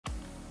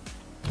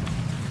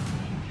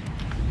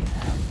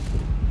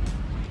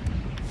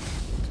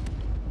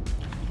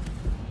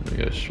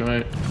go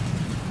straight.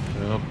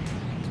 Yep.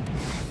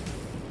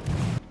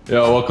 Yeah,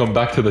 welcome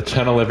back to the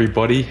channel,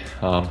 everybody.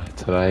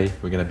 Today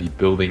we're going to be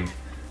building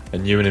a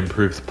new and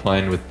improved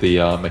plane with the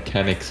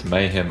Mechanics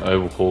Mayhem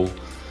overhaul.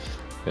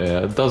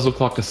 Yeah, it does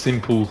look like a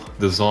simple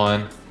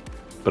design,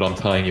 but I'm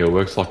telling you, it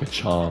works like a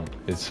charm.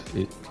 It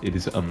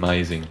is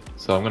amazing.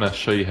 So I'm going to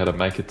show you how to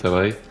make it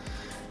today.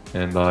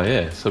 And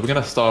yeah, so we're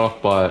going to start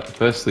off by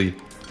firstly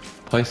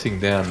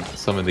placing down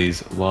some of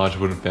these large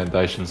wooden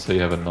foundations so you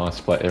have a nice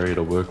flat area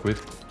to work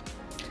with.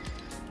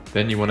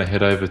 Then you want to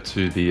head over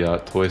to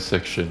the toy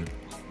section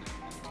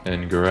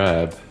and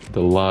grab the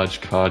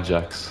large car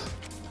jacks.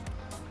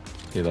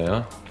 Here they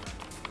are.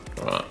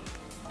 Alright.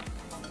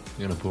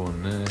 You're going to put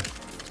one there.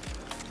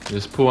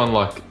 Just put one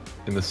like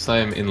in the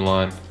same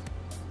inline,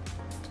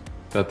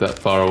 about that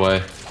far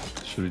away.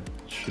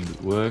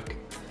 Should work.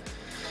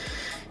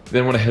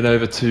 Then want to head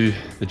over to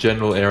the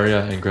general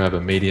area and grab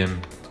a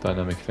medium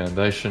dynamic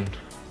foundation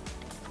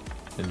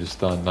and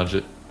just nudge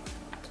it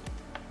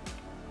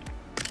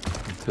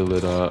until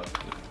it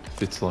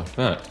fits like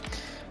that.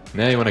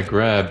 Now you want to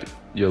grab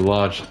your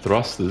large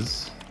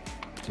thrusters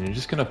and you're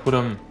just going to put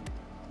them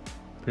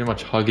pretty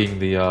much hugging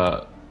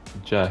the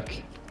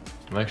jack.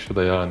 Make sure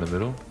they are in the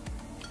middle.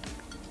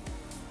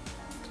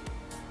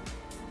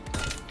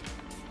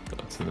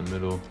 That's in the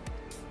middle.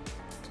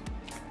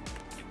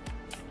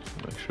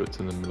 Make sure it's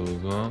in the middle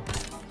as well.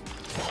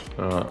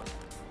 Alright.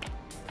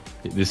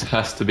 This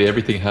has to be,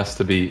 everything has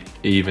to be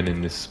even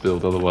in this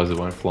build, otherwise it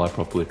won't fly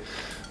properly.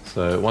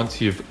 So once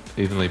you've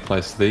evenly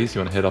placed these, you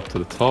want to head up to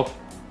the top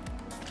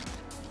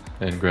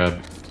and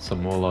grab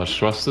some more large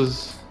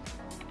thrusters.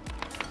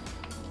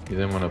 You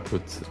then want to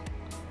put,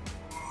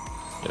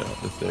 yeah,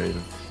 if they're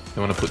even.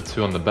 You want to put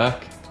two on the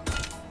back.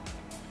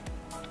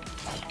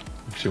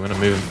 Actually, you want to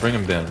move them, bring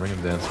them down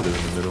so they're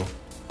in the middle.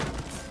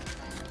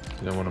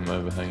 You don't want them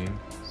overhanging.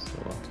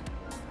 So,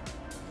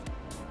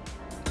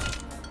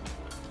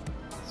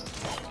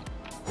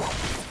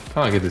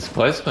 can't get this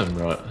placement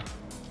right.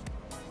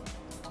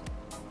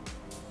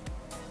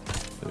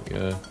 There we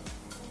go.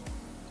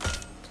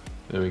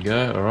 There we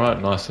go.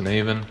 Alright, nice and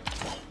even.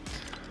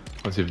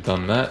 Once you've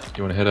done that,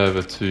 you want to head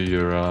over to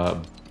your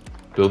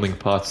building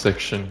parts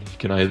section.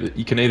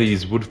 You can either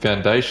use wood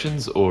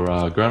foundations or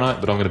granite,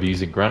 but I'm going to be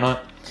using granite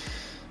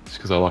just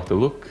because I like the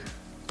look.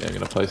 Yeah, I'm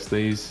going to place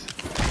these.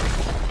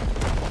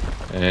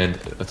 And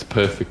that's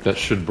perfect. That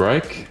should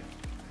break.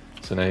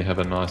 So now you have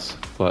a nice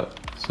flat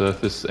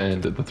surface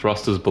and the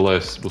thrusters below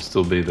will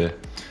still be there.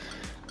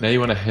 Now you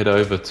want to head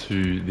over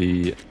to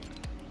the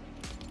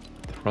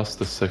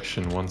thruster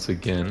section once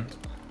again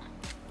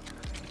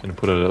and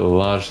put a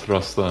large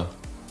thruster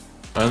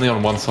only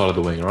on one side of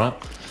the wing, right?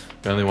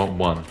 We only want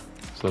one,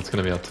 so that's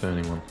going to be our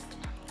turning one.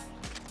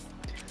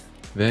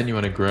 Then you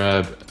want to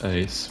grab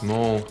a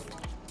small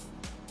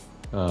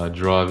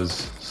driver's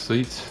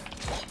seat.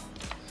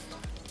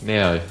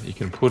 Now you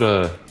can put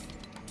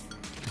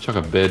chuck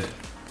a bed,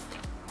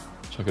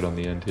 chuck it on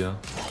the end here,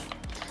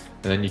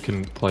 and then you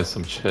can place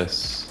some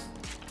chests.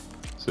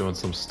 So you want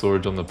some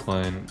storage on the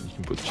plane, you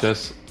can put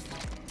chests.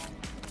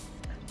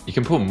 You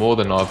can put more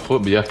than I've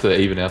put, but you have to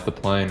even out the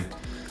plane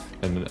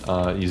and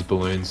use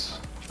balloons,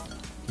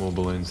 more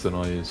balloons than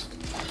I use.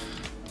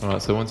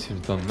 Alright, so once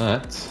you've done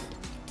that,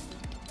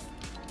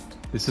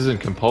 this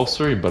isn't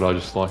compulsory, but I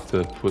just like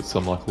to put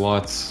some like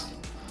lights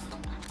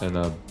and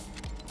a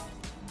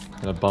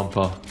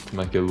bumper to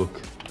make it look,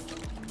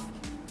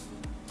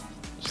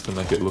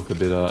 a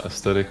bit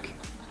aesthetic.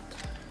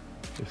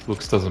 If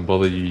looks doesn't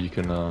bother you, you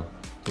can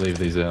leave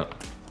these out.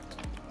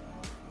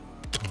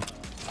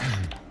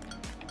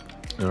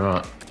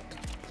 Alright,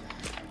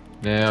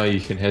 now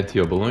you can head to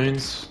your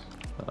balloons.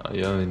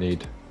 You only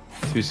need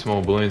 2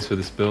 small balloons for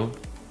this build.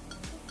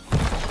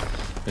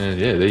 And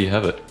yeah, there you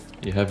have it.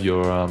 You have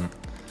your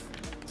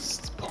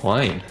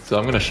plane. So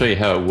I'm going to show you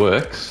how it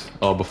works.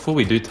 Oh, before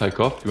we do take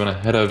off, you want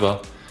to head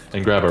over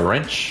and grab a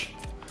wrench.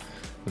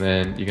 And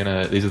then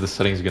these are the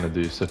settings you're going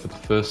to do. So for the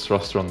first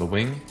thruster on the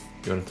wing,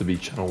 you want it to be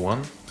channel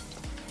 1.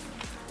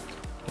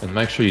 And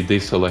make sure you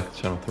deselect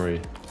channel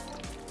 3.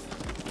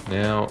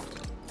 Now,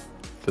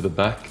 for the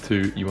back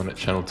 2, you want it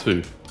channel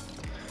 2.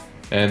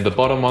 And the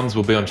bottom ones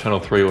will be on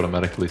channel 3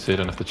 automatically, so you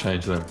don't have to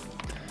change them.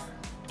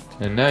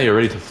 And now you're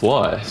ready to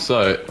fly.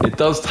 So it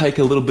does take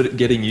a little bit of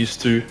getting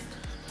used to.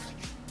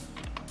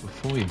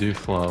 Before we do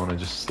fly, I want to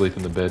just sleep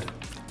in the bed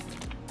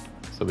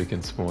so we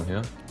can spawn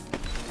here.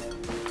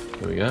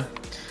 There we go.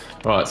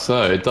 Alright,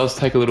 so it does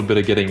take a little bit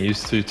of getting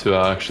used to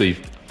actually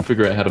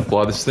figure out how to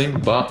fly this thing,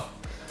 but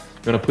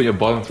you're going to put your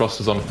bottom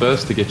thrusters on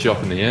first to get you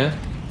up in the air.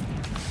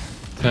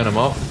 Turn them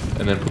off,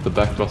 and then put the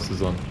back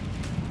thrusters on.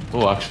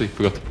 Oh, I actually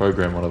forgot to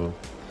program one of them.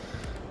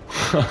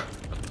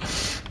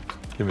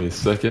 Give me a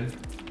second.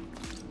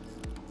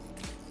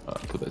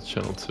 Alright, put that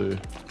channel 2.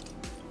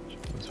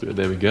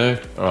 There we go.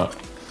 Alright.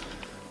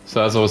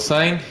 So as I was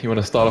saying, you want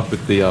to start off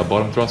with the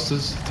bottom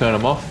thrusters, turn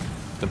them off,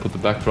 then put the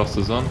back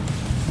thrusters on.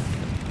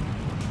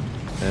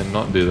 And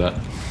not do that.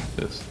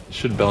 It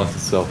should balance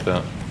itself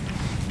out.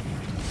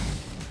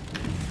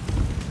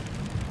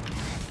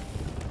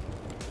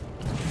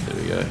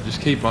 go.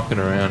 Just keep mucking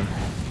around.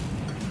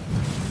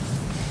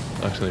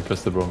 Actually,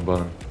 press the wrong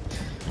button.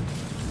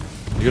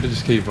 You gotta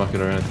just keep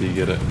mucking around till you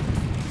get it.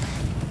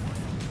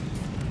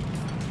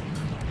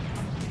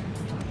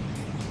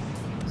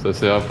 So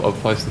see, I've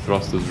placed the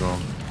thrusters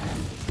wrong.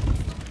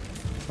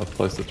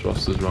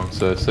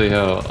 So see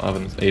how I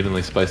haven't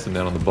evenly spaced them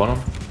down on the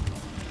bottom?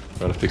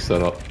 Gotta fix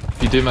that up.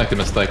 If you do make a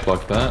mistake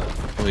like that,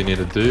 all you need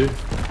to do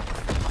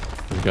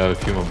is go a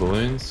few more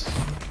balloons.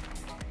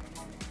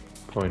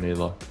 Probably need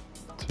like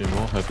 2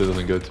 more, hopefully it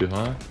doesn't go too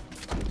high.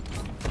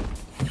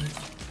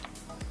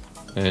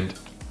 And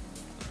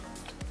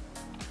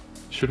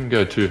shouldn't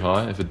go too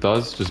high. If it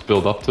does, just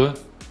build up to it.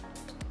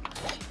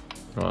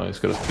 Right,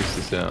 just gotta fix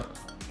this out.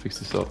 Fix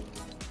this up.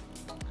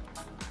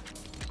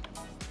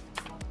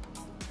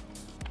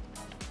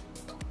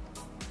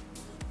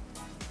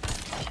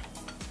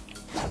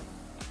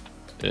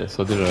 Yeah,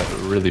 so I did a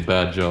really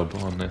bad job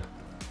on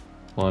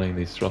lining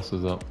these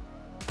thrusters up.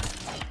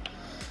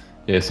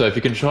 Yeah, so if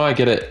you can try and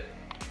get it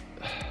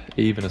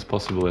even as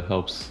possible, it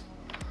helps.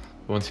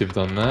 Once you've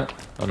done that,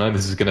 I know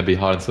this is going to be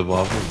hard in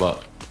survival,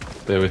 but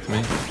bear with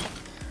me.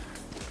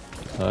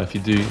 If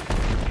you do,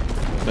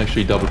 make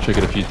sure you double check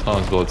it a few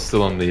times while it's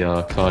still on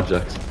the car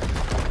jacks.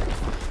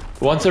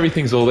 Once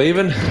everything's all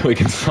even, we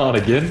can start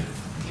again.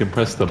 You can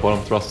press the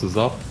bottom thrusters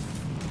up,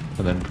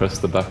 and then press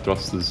the back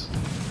thrusters.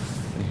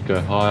 You can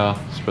go higher,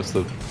 just press the...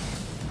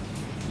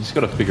 You just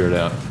got to figure it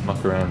out,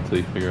 muck around until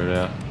you figure it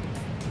out.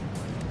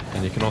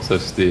 And you can also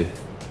steer.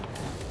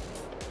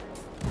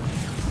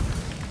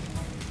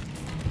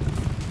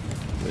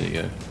 There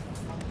you go.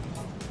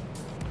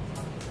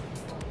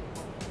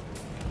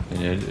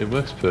 And yeah, it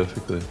works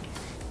perfectly.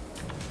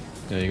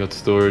 Yeah, you got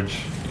storage,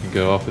 you can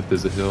go up if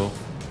there's a hill.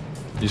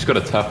 You just got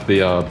to tap the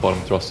bottom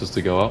thrusters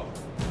to go up.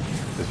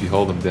 If you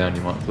hold them down,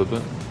 you might flip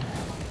it.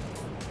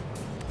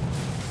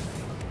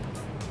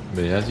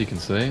 But yeah, as you can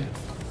see,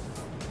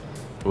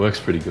 it works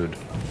pretty good.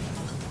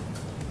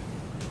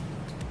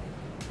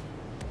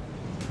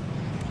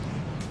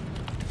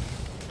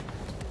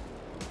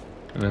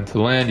 And then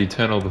to land, you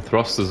turn all the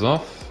thrusters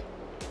off,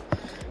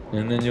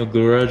 and then you'll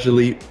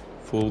gradually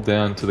fall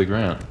down to the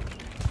ground.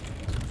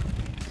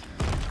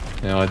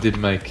 Now I did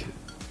make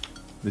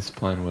this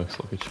plane works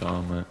like a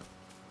charm, mate.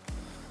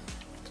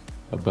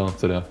 I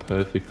balanced it out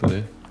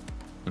perfectly,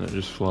 and it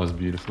just flies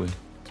beautifully.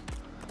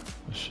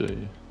 I'll show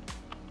you.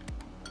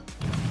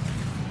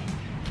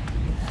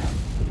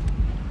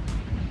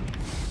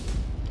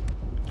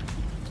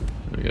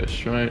 There we go,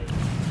 straight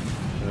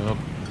up.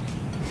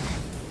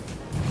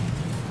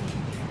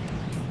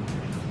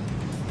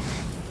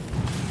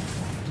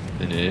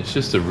 And yeah, it's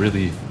just a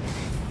really,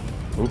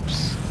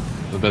 oops,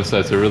 I was about to say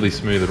it's a really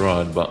smooth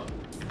ride, but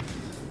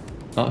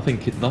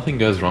nothing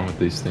goes wrong with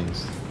these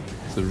things.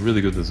 It's a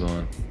really good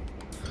design.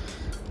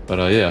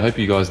 But yeah, I hope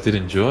you guys did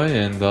enjoy,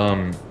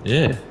 and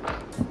yeah,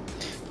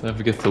 don't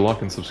forget to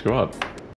like and subscribe.